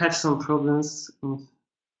you will have some problems.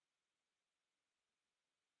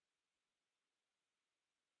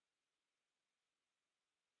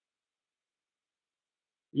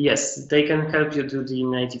 Yes, they can help you do the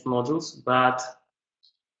native modules, but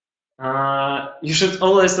you should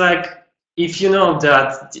always, like, if you know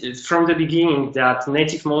that from the beginning that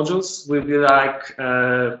native modules will be like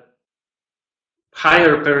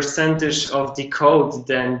higher percentage of the code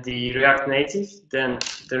than the React Native, then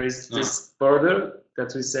there is this border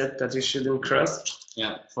that we said that you shouldn't cross.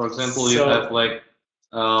 Yeah, for example, you have like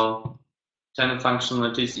 10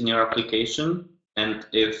 functionalities in your application, and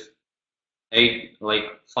if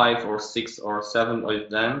 5 or 6 or 7 of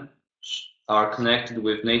them are connected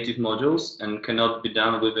with native modules and cannot be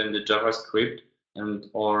done within the JavaScript and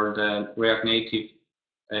or the React Native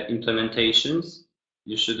implementations,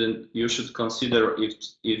 you should consider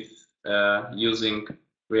if using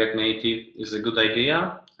React Native is a good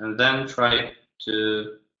idea, and then try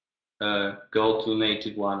to go to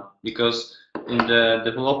native one, because in the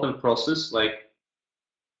development process, like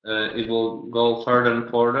it will go further and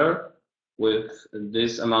further with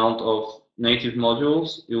this amount of native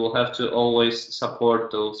modules, you will have to always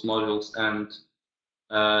support those modules and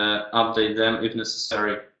update them if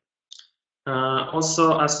necessary.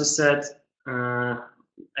 Also, as you said,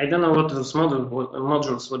 I don't know what those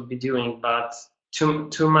modules would be doing, but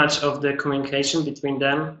too much of the communication between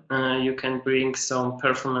them, you can bring some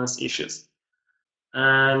performance issues.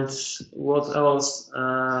 And what else?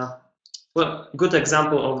 Well, good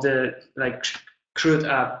example of the like crude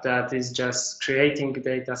app that is just creating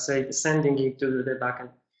data, sending it to the backend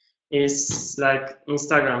is like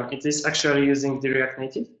Instagram. It is actually using the React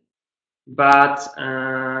Native, but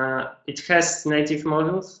it has native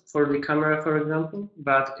models for the camera, for example,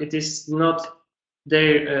 but it is not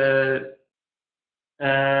their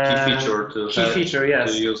Key feature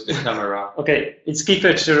to use the camera. Okay, it's key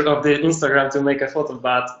feature of the Instagram to make a photo,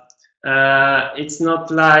 but it's not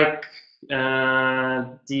like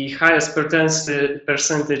the highest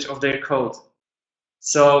percentage of their code.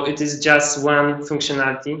 So it is just one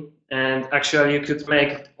functionality, and actually you could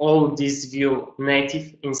make all this view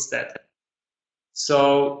native instead.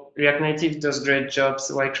 So React Native does great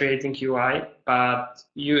jobs while creating UI, but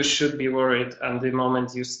you should be worried at the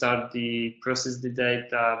moment you start the process the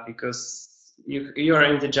data, because you are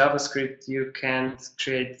in the JavaScript, you can't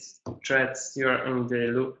create threads, you are in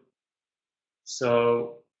the loop.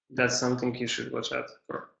 So that's something you should watch out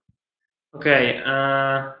for. Okay,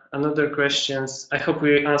 another questions. I hope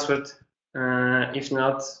we answered. If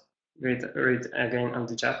not, read again on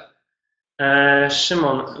the chat.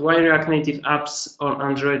 Shimon, why React Native apps on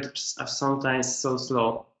Android are sometimes so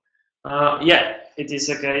slow? Yeah, it is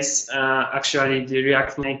a case. Actually, the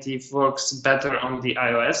React Native works better on the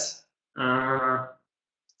iOS.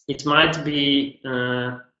 It might be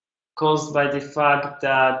caused by the fact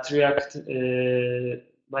that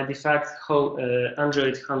how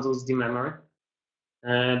Android handles the memory,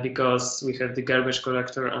 because we have the garbage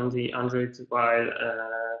collector on the Android, while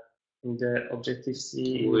in the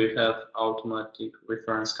Objective-C we have automatic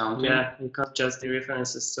reference counting. Yeah, you can't just the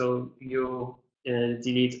references, so you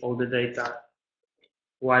delete all the data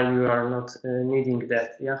while you are not needing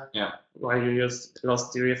that. Yeah. While you just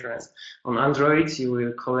lost the reference. On Android, you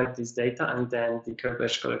will collect this data, and then the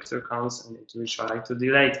garbage collector comes and it will try to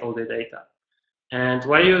delete all the data. And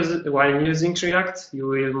while using React, you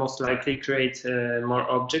will most likely create more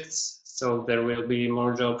objects, so there will be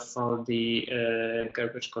more job for the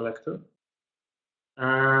garbage collector.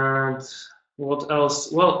 And what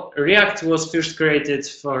else? Well, React was first created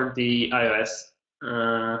for the iOS.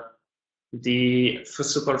 The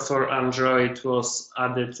support for Android was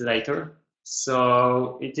added later,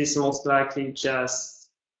 so it is most likely just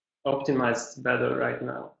optimized better right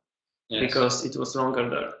now. Yes. Because it was longer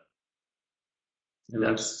there.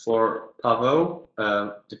 And for Pavel,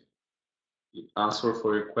 the answer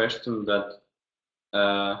for your question that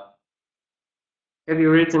have you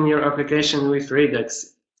written your application with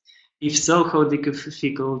Redux? If so, how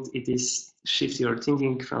difficult it is shift your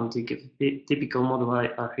thinking from the typical model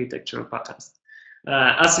architectural patterns?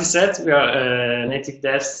 As we said, we are native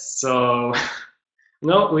devs, so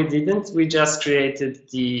no, we didn't. We just created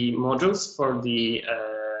the modules for the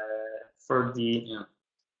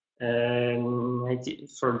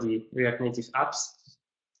React Native apps.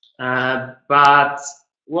 But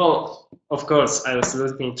well, of course, I was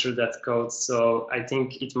looking through that code, so I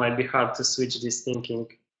think it might be hard to switch this thinking.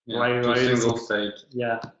 To single state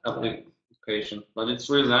application, but it's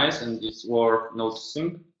really nice and it's worth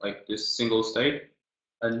noticing, like this single state,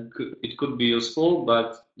 and it could be useful,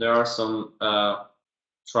 but there are some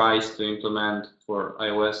tries to implement for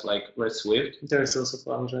iOS, like Red Swift. There is also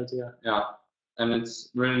for Android, yeah, and it's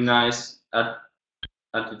really nice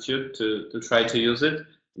attitude to try to use it,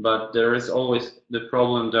 but there is always the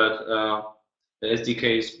problem that the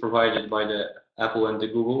SDKs provided by the Apple and the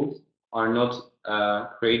Google are not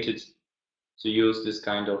created to use this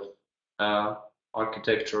kind of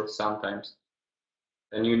architecture sometimes.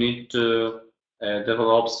 And you need to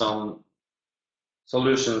develop some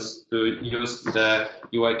solutions to use the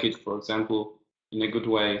UI kit, for example, in a good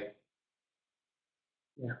way.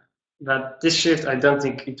 Yeah, but this shift, I don't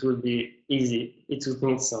think it will be easy. It would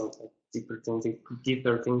need some deeper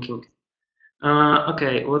thinking.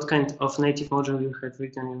 Okay, what kind of native module you have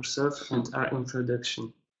written yourself and are in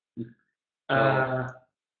production?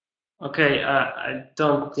 Okay, I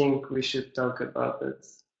don't think we should talk about it.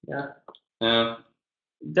 Yeah.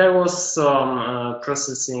 There was some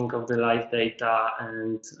processing of the live data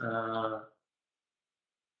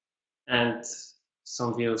and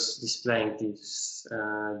some views displaying this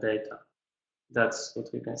data. That's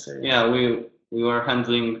what we can say. Yeah, we were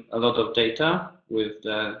handling a lot of data with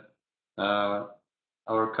our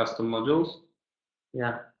custom modules.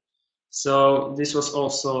 Yeah. So this was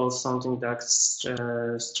also something that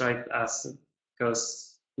struck us,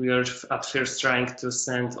 because we were at first trying to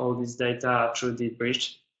send all this data through the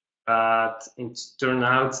bridge, but it turned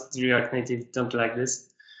out the React Native don't like this.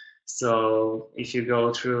 So if you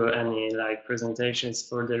go through any like presentations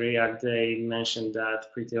for the React, they mention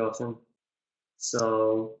that pretty often.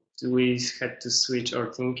 So we had to switch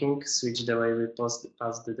our thinking, switch the way we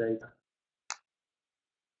pass the data.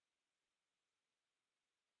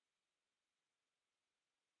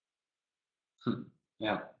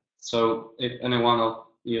 Yeah. So if any one of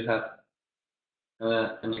you have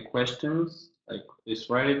any questions, like please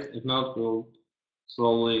write it. If not, we'll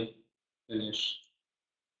slowly finish.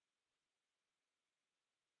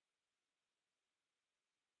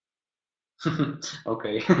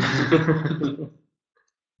 Okay.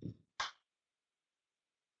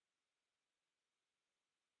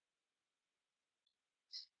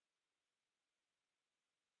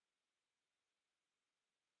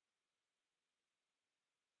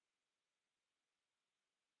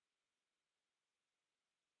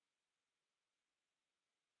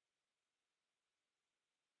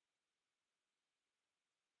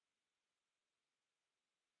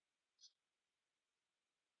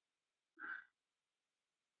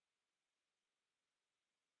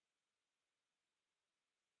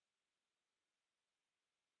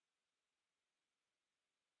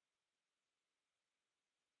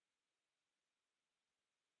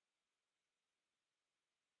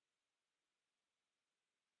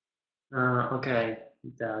 Okay,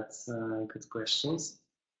 that's good questions.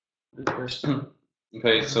 Good question.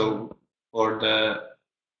 Okay, so for the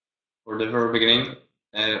very beginning,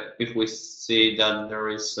 if we see that there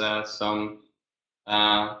is some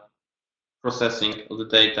processing of the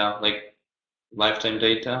data, like lifetime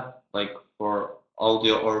data, like for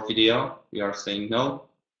audio or video, we are saying no.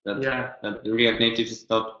 That the React Native is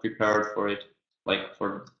not prepared for it. Like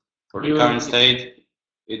for the current state,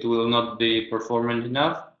 it will not be performant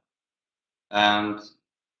enough, and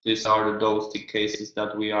these are those cases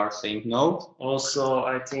that we are saying no. Also,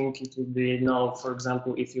 I think it would be no, for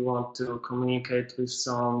example, if you want to communicate with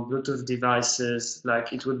some Bluetooth devices,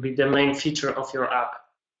 like it would be the main feature of your app,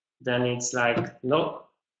 then it's like, no,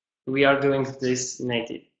 we are doing this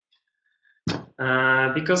native.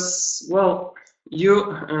 Because, well,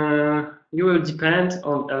 you will depend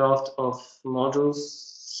on a lot of modules.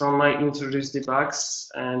 Some might introduce the bugs,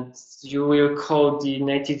 and you will call the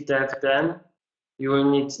native dev then. He will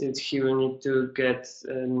need to get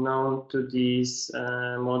known to these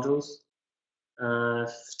modules,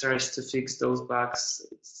 tries to fix those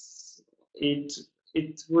bugs. It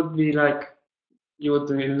would be like you would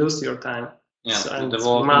lose your time. Yeah, so, and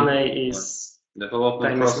money is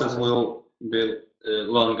development process will be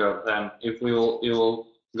longer than if you will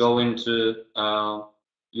go into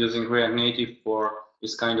using React Native for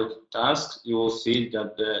this kind of tasks. You will see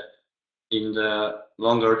that in the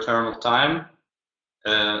longer term of time,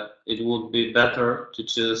 it would be better to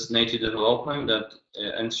choose native development that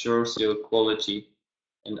ensures your quality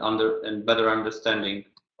and better understanding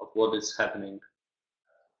of what is happening.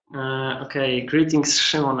 Okay, greetings,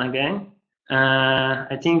 Shimon again.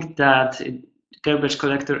 I think that garbage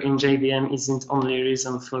collector in JVM isn't only a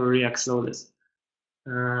reason for React slowness.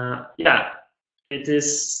 Yeah, it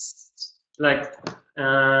is like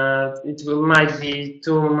might be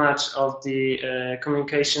too much of the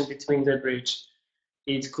communication between the bridge.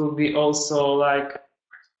 It could be also like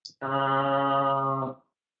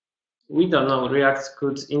we don't know. React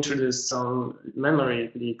could introduce some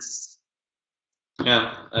memory leaks.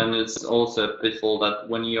 Yeah, and it's also a pitfall that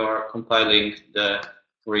when you are compiling the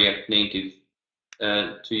React Native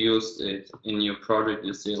to use it in your project,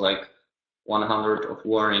 you see like 100 of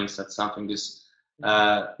warnings that something is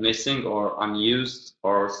missing or unused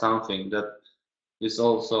or something that is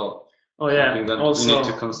also something that you need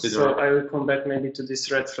to consider. So I will come back maybe to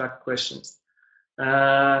these red flag questions.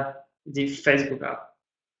 The Facebook app.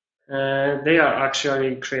 They are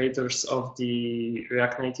actually creators of the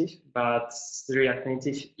React Native, but the React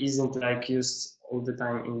Native isn't like used all the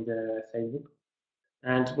time in the Facebook.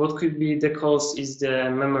 And what could be the cause is the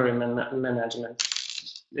memory management.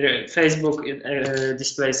 Facebook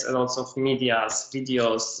displays a lot of medias,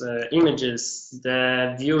 videos, images.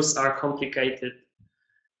 The views are complicated.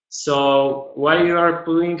 So while you are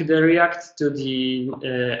pulling the React to the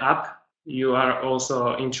app, you are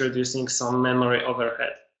also introducing some memory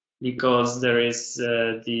overhead, because there is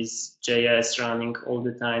this JS running all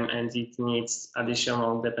the time and it needs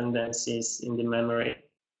additional dependencies in the memory.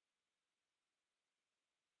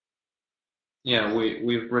 Yeah,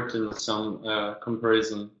 we've written some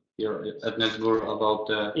comparison here at Netguru about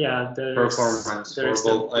the performance for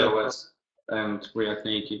both iOS and React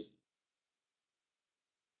Native.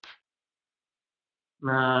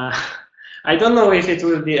 I don't know if it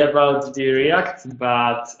will be about the React,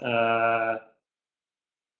 but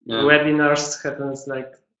webinars happens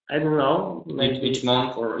like, I don't know, maybe each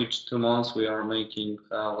month or each 2 months we are making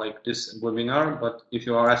like this webinar. But if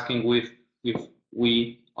you are asking if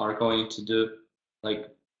we are going to do like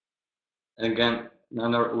again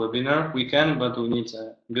another webinar, we can, but we need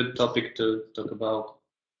a good topic to talk about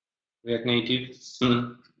React Native.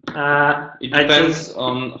 It depends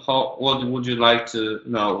on what would you like to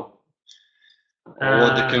know, or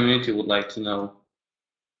what the community would like to know.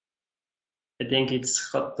 I think it's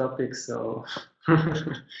hot topic, so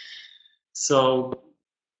so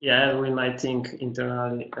yeah, we might think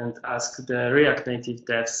internally and ask the React Native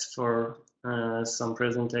devs for some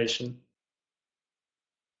presentation.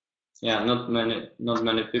 Yeah, not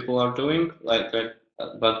many people are doing like that,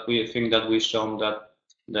 but we think that we've shown that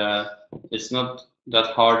it's not that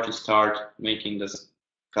hard to start making this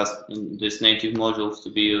native modules to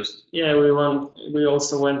be used. Yeah, we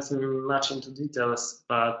also went much into details,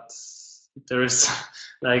 but there is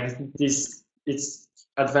like this, it's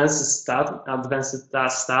advanced stuff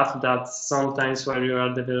that sometimes while you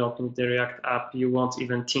are developing the React app you won't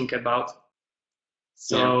even think about.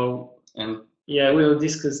 So yeah, we'll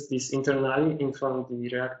discuss this internally, inform the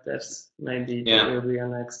React devs. Maybe that will be our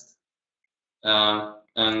next.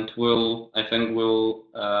 And I think we'll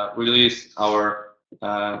release our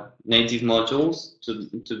native modules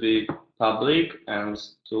to be public and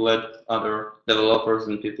to let other developers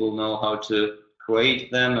and people know how to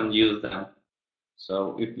create them and use them.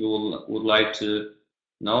 So if you would like to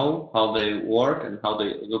know how they work and how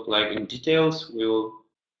they look like in details, we will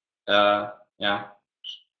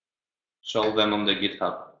show them on the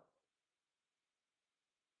GitHub.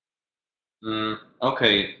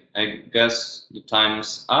 Okay, I guess the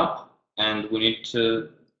time's up and we need to.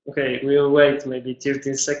 Okay, we'll wait maybe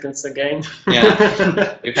 13 seconds again.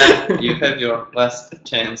 Yeah, you have your last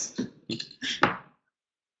chance.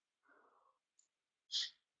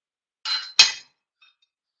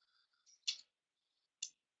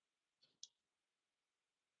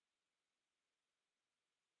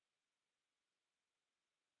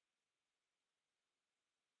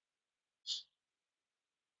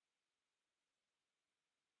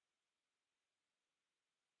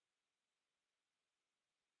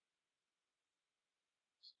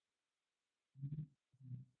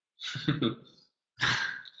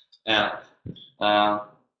 Yeah.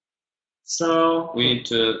 So we need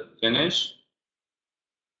to finish.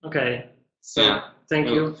 Okay. So thank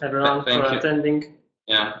you everyone for attending.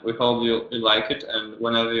 Yeah, we hope you like it, and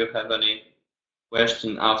whenever you have any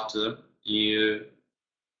question after, you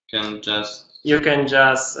can just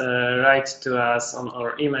write to us on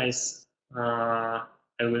our emails. I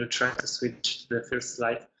will try to switch to the first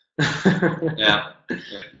slide. Yeah.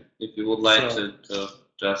 If you would like to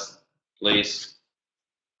just please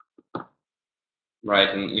write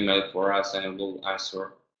an email for us and we'll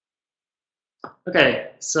answer.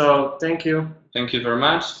 Okay, so thank you. Thank you very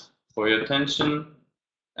much for your attention,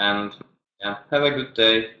 and yeah, have a good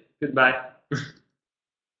day. Goodbye.